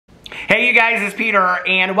Hey you guys, it's Peter,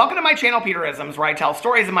 and welcome to my channel, Peterisms, where I tell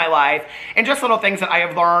stories of my life and just little things that I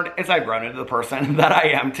have learned as I've grown into the person that I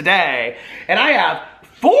am today. And I have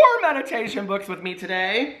 4 meditation books with me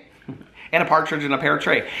today, and a partridge in a pear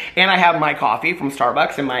tree. And I have my coffee from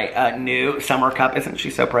Starbucks in my new summer cup. Isn't she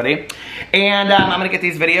so pretty? And I'm gonna get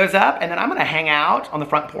these videos up, and then I'm gonna hang out on the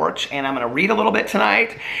front porch, and I'm gonna read a little bit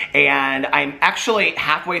tonight. And I'm actually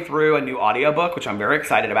halfway through a new audiobook, which I'm very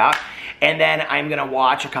excited about. And then I'm gonna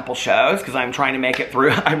watch a couple shows, because I'm trying to make it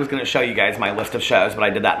through. I was gonna show you guys my list of shows, but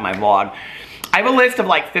I did that in my vlog. I have a list of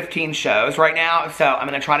like 15 shows right now, so I'm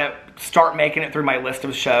gonna try to start making it through my list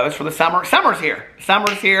of shows for the summer. Summer's here.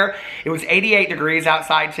 Summer's here. It was 88 degrees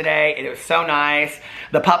outside today. It was so nice.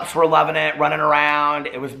 The pups were loving it, running around.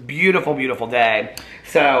 It was a beautiful, beautiful day.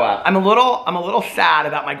 So I'm a little sad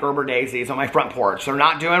about my Gerber daisies on my front porch. They're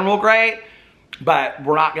not doing real great, but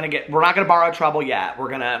we're not gonna borrow trouble yet. We're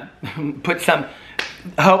gonna put some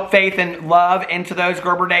hope, faith, and love into those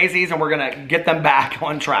Gerber daisies, and we're gonna get them back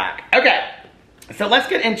on track. Okay, so let's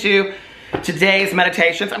get into today's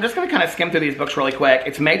meditations. I'm just gonna kind of skim through these books really quick.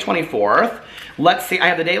 It's May 24th. Let's see, I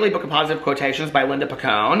have the Daily Book of Positive Quotations by Linda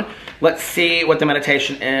Picone. Let's see what the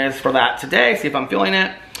meditation is for that today, see if I'm feeling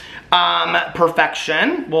it.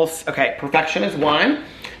 Perfection. Okay, perfection is 1.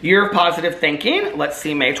 Year of Positive Thinking. Let's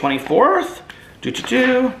see, May 24th.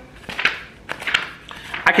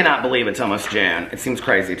 I cannot believe it's almost June. It seems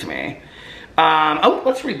crazy to me. Oh,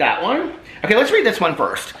 let's read that one. Okay, let's read this one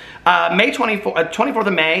first. May 24th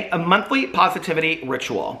of May, a monthly positivity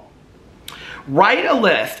ritual. Write a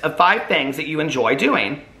list of 5 things that you enjoy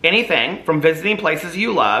doing. Anything from visiting places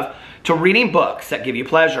you love to reading books that give you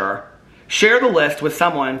pleasure. Share the list with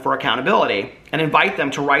someone for accountability and invite them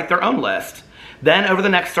to write their own list. Then, over the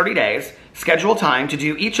next 30 days, schedule time to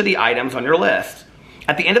do each of the items on your list.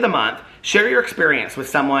 At the end of the month, share your experience with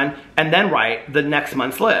someone and then write the next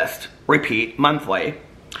month's list. Repeat monthly.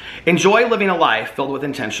 Enjoy living a life filled with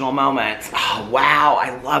intentional moments. Oh, wow,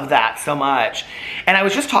 I love that so much. And I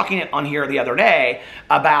was just talking on here the other day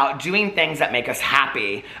about doing things that make us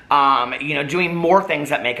happy. Doing more things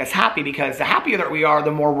that make us happy, because the happier that we are,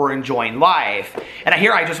 the more we're enjoying life. And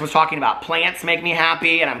here I just was talking about plants make me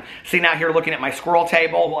happy, and I'm sitting out here looking at my squirrel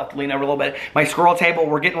table. We'll have to lean over a little bit. My squirrel table,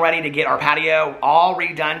 we're getting ready to get our patio all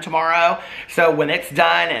redone tomorrow. So when it's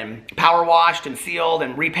done and power washed and sealed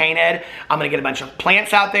and repainted, I'm gonna get a bunch of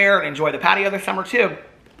plants out there and enjoy the patio this summer too.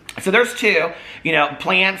 So there's 2,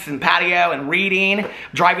 plants and patio and reading,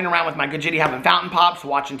 driving around with my good Judy having fountain pops,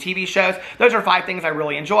 watching TV shows. Those are 5 things I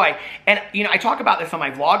really enjoy. And, I talk about this on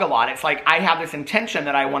my vlog a lot. It's like I have this intention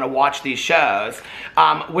that I want to watch these shows,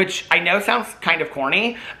 which I know sounds kind of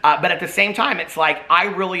corny, but at the same time, it's like I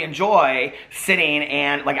really enjoy sitting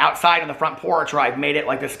and like outside on the front porch where I've made it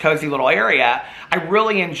like this cozy little area. I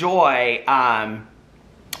really enjoy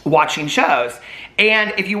watching shows.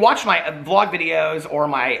 And if you watch my vlog videos or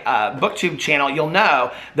my booktube channel, you'll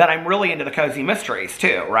know that I'm really into the cozy mysteries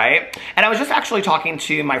too, right? And I was just actually talking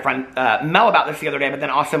to my friend Mel about this the other day, but then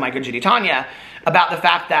also my good Judy Tanya, about the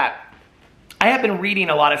fact that I have been reading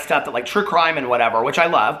a lot of stuff that like true crime and whatever, which I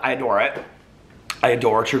love. I adore it. I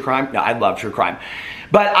adore true crime. No, I love true crime.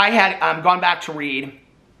 But I had gone back to read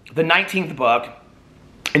the 19th book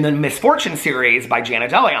in the Misfortune series by Jana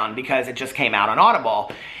DeLeon, because it just came out on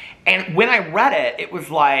Audible. And when I read it, it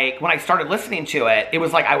was like, when I started listening to it, it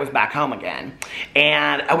was like I was back home again.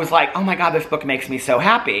 And I was like, oh my God, this book makes me so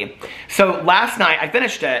happy. So last night, I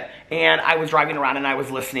finished it, and I was driving around and I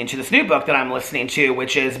was listening to this new book that I'm listening to,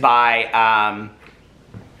 which is by,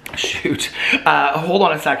 hold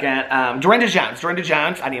on a second, Dorinda Jones. Dorinda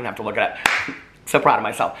Jones, I didn't even have to look it up. So proud of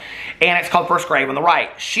myself. And it's called First Grave on the Right.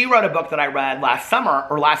 She wrote a book that I read last summer,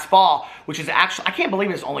 or last fall, which is actually, I can't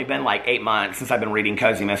believe it's only been like 8 months since I've been reading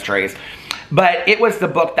cozy mysteries. But it was the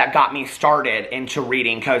book that got me started into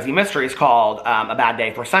reading cozy mysteries, called A Bad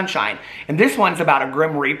Day for Sunshine. And this one's about a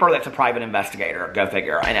Grim Reaper that's a private investigator. Go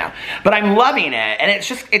figure, I know. But I'm loving it. And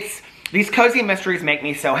these cozy mysteries make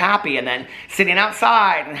me so happy. And then sitting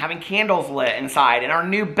outside and having candles lit inside and our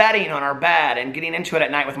new bedding on our bed and getting into it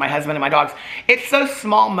at night with my husband and my dogs. It's those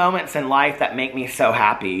small moments in life that make me so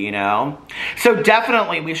happy, So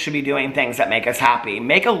definitely we should be doing things that make us happy.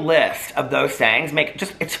 Make a list of those things.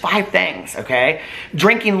 It's 5 things, okay?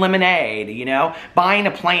 Drinking lemonade, buying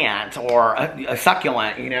a plant or a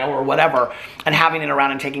succulent, or whatever, and having it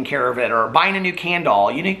around and taking care of it, or buying a new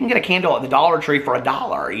candle. You can get a candle at the Dollar Tree for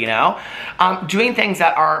 $1, Doing things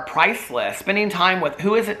that are priceless, spending time with,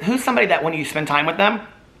 who's somebody that when you spend time with them,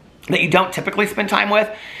 that you don't typically spend time with,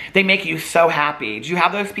 they make you so happy. Do you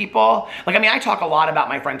have those people? Like, I mean, I talk a lot about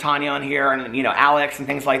my friend Tanya on here and, you know, Alex and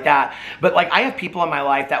things like that. But like, I have people in my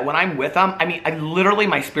life that when I'm with them, I mean, I literally,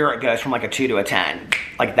 my spirit goes from like a 2 to a 10,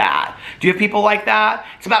 like that. Do you have people like that?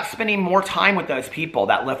 It's about spending more time with those people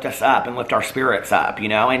that lift us up and lift our spirits up, you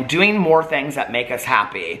know, and doing more things that make us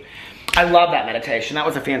happy. I love that meditation. That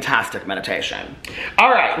was a fantastic meditation.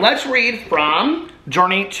 All right, let's read from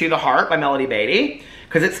Journey to the Heart by Melody Beatty,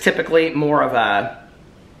 because it's typically more of a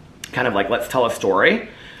kind of like, let's tell a story.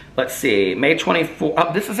 Let's see, May 24th.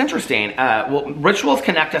 Oh, this is interesting. Well, rituals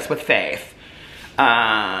connect us with faith.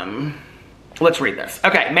 Let's read this.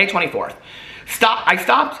 Okay, May 24th. I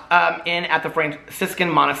stopped in at the Franciscan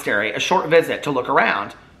monastery, a short visit to look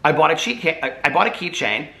around. I bought a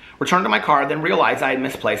keychain, returned to my car, then realized I had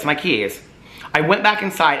misplaced my keys. I went back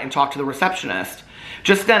inside and talked to the receptionist.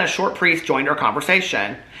 Just then, a short priest joined our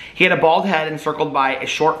conversation. He had a bald head encircled by a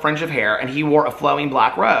short fringe of hair, and he wore a flowing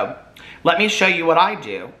black robe. "Let me show you what I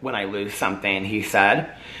do when I lose something," he said.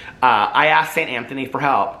 I asked St. Anthony for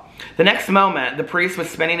help. The next moment, the priest was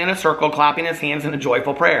spinning in a circle, clapping his hands in a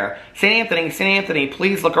joyful prayer. St. Anthony,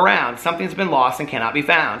 please look around. Something's been lost and cannot be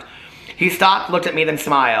found." He stopped, looked at me, then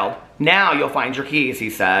smiled. "Now you'll find your keys,"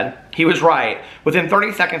 he said. He was right. Within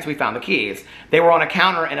 30 seconds, we found the keys. They were on a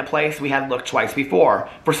counter in a place we had looked twice before.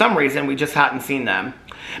 For some reason, we just hadn't seen them.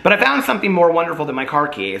 But I found something more wonderful than my car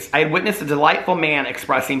keys. I had witnessed a delightful man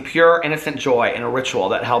expressing pure, innocent joy in a ritual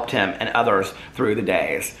that helped him and others through the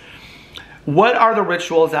days. What are the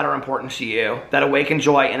rituals that are important to you, that awaken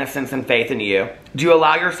joy, innocence, and faith in you? Do you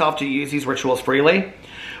allow yourself to use these rituals freely?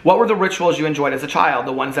 What were the rituals you enjoyed as a child,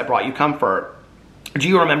 the ones that brought you comfort? Do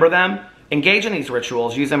you remember them? Engage in these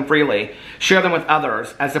rituals, use them freely. Share them with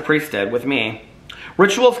others, as the priest did with me.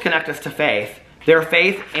 Rituals connect us to faith. They're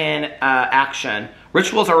faith in action.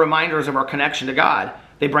 Rituals are reminders of our connection to God.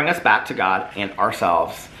 They bring us back to God and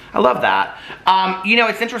ourselves. I love that. You know,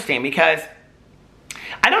 it's interesting because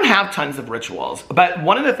I don't have tons of rituals, but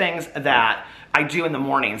one of the things that I do in the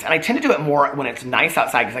mornings, and I tend to do it more when it's nice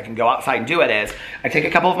outside because I can go outside and do it, is I take a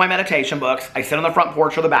couple of my meditation books, I sit on the front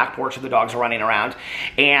porch or the back porch if the dogs are running around,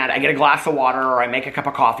 and I get a glass of water or I make a cup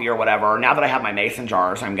of coffee or whatever. Now that I have my mason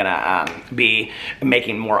jars, I'm gonna be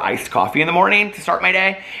making more iced coffee in the morning to start my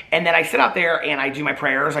day. And then I sit out there and I do my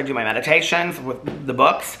prayers, I do my meditations with the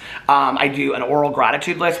books. I do an oral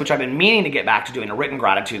gratitude list, which I've been meaning to get back to doing a written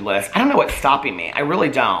gratitude list. I don't know what's stopping me. I really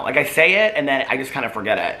don't. Like, I say it and then I just kind of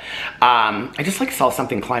forget it. I just like saw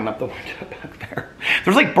something climb up the window back there.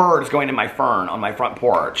 There's like birds going in my fern on my front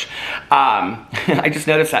porch. I just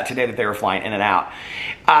noticed that today, that they were flying in and out.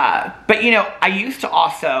 But you know, I used to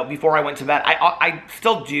also, before I went to bed, I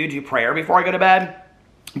still do prayer before I go to bed.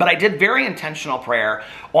 But I did very intentional prayer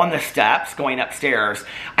on the steps going upstairs.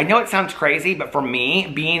 I know it sounds crazy, but for me,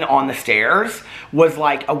 being on the stairs was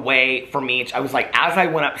like a way for me. I was like, as I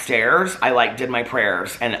went upstairs, I like did my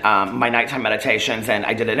prayers and my nighttime meditations, and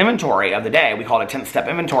I did an inventory of the day. We call it a 10th step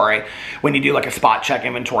inventory, when you do like a spot check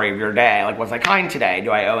inventory of your day. Like, was I kind today?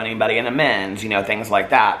 Do I owe anybody an amends? You know, things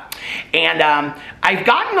like that. And I've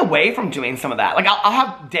gotten away from doing some of that. Like, I'll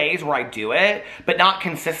have days where I do it, but not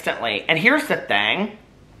consistently. And here's the thing.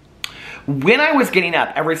 When I was getting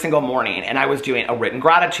up every single morning and I was doing a written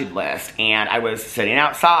gratitude list and I was sitting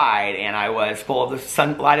outside and I was full of the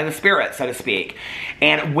sunlight of the spirit, so to speak,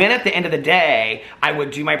 and when at the end of the day I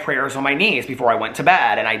would do my prayers on my knees before I went to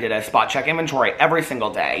bed, and I did a spot check inventory every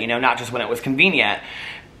single day, you know, not just when it was convenient,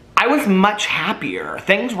 I was much happier.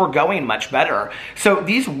 Things were going much better. So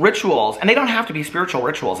these rituals, and they don't have to be spiritual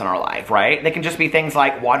rituals in our life, right? They can just be things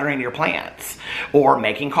like watering your plants, or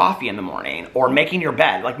making coffee in the morning, or making your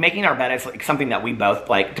bed. Like, making our bed is like something that we both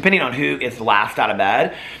like, depending on who is last out of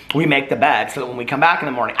bed, we make the bed so that when we come back in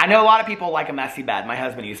the morning, I know a lot of people like a messy bed. My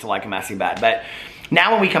husband used to like a messy bed, but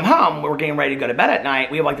now when we come home, we're getting ready to go to bed at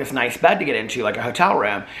night, we have like this nice bed to get into, like a hotel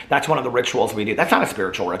room. That's one of the rituals we do. That's not a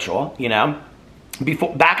spiritual ritual, you know?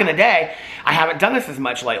 Back in the day, I haven't done this as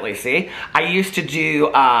much lately, see? I used to do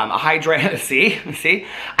a hydrating, see?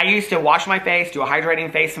 I used to wash my face, do a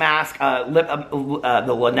hydrating face mask, the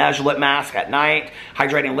Laneige lip mask at night,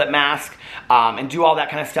 hydrating lip mask, and do all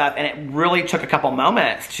that kind of stuff. And it really took a couple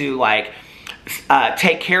moments to like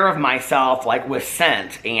take care of myself, like with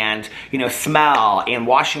scent and, you know, smell and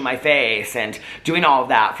washing my face and doing all of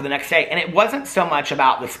that for the next day. And it wasn't so much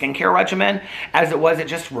about the skincare regimen as it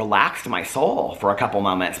just relaxed my soul for a couple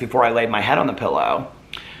moments before I laid my head on the pillow.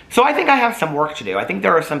 So I think I have some work to do. I think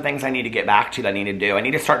there are some things I need to get back to that I need to do. I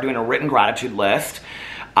need to start doing a written gratitude list.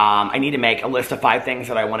 I need to make a list of 5 things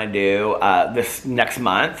that I want to do this next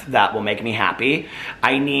month that will make me happy.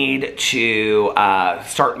 I need to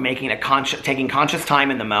start making taking conscious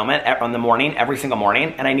time in the moment, on the morning, every single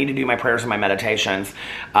morning, and I need to do my prayers and my meditations,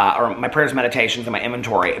 or my prayers, meditations, and my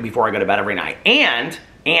inventory before I go to bed every night, and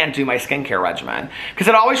do my skincare regimen, because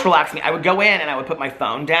it always relaxed me. I would go in and I would put my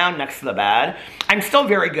phone down next to the bed. I'm still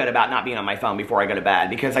very good about not being on my phone before I go to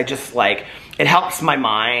bed, because I just like, it helps my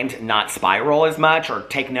mind not spiral as much or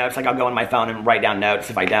take notes. Like I'll go on my phone and write down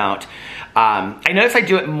notes if I don't. I notice I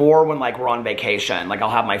do it more when like we're on vacation. Like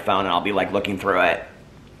I'll have my phone and I'll be like looking through it.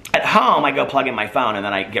 At home, I go plug in my phone and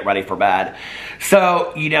then I get ready for bed.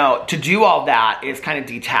 So, you know, to do all that is kind of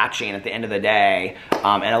detaching at the end of the day,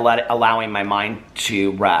 and allowing my mind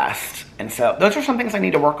to rest. And so those are some things I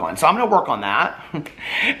need to work on. So I'm going to work on that.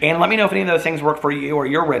 And let me know if any of those things work for you or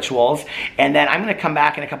your rituals. And then I'm going to come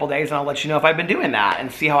back in a couple days and I'll let you know if I've been doing that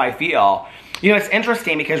and see how I feel. You know, it's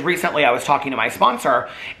interesting because recently I was talking to my sponsor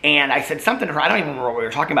and I said something to her. I don't even remember what we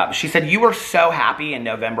were talking about, but she said, you were so happy in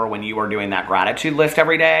November when you were doing that gratitude list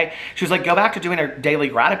every day. She was like, go back to doing a daily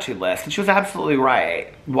gratitude list. And she was absolutely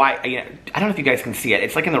right. Why? You know, I don't know if you guys can see it.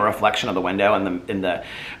 It's like in the reflection of the window in the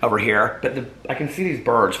over here, but I can see these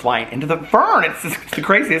birds flying into the fern. It's the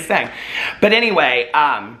craziest thing. But anyway,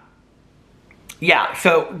 yeah,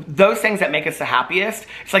 so those things that make us the happiest,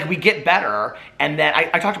 it's like we get better, and then,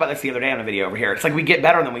 I talked about this the other day on a video over here, it's like we get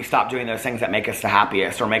better and then we stop doing those things that make us the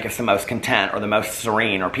happiest, or make us the most content, or the most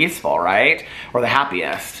serene, or peaceful, right? Or the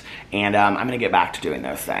happiest, and I'm going to get back to doing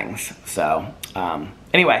those things. So,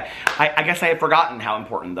 anyway, I guess I had forgotten how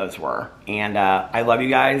important those were, and I love you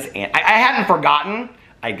guys, and I hadn't forgotten,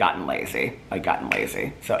 I'd gotten lazy.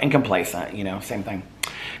 So, and complacent, you know, same thing.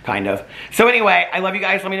 Kind of. So anyway, I love you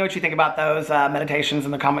guys. Let me know what you think about those meditations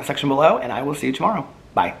in the comment section below, and I will see you tomorrow.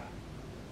 Bye.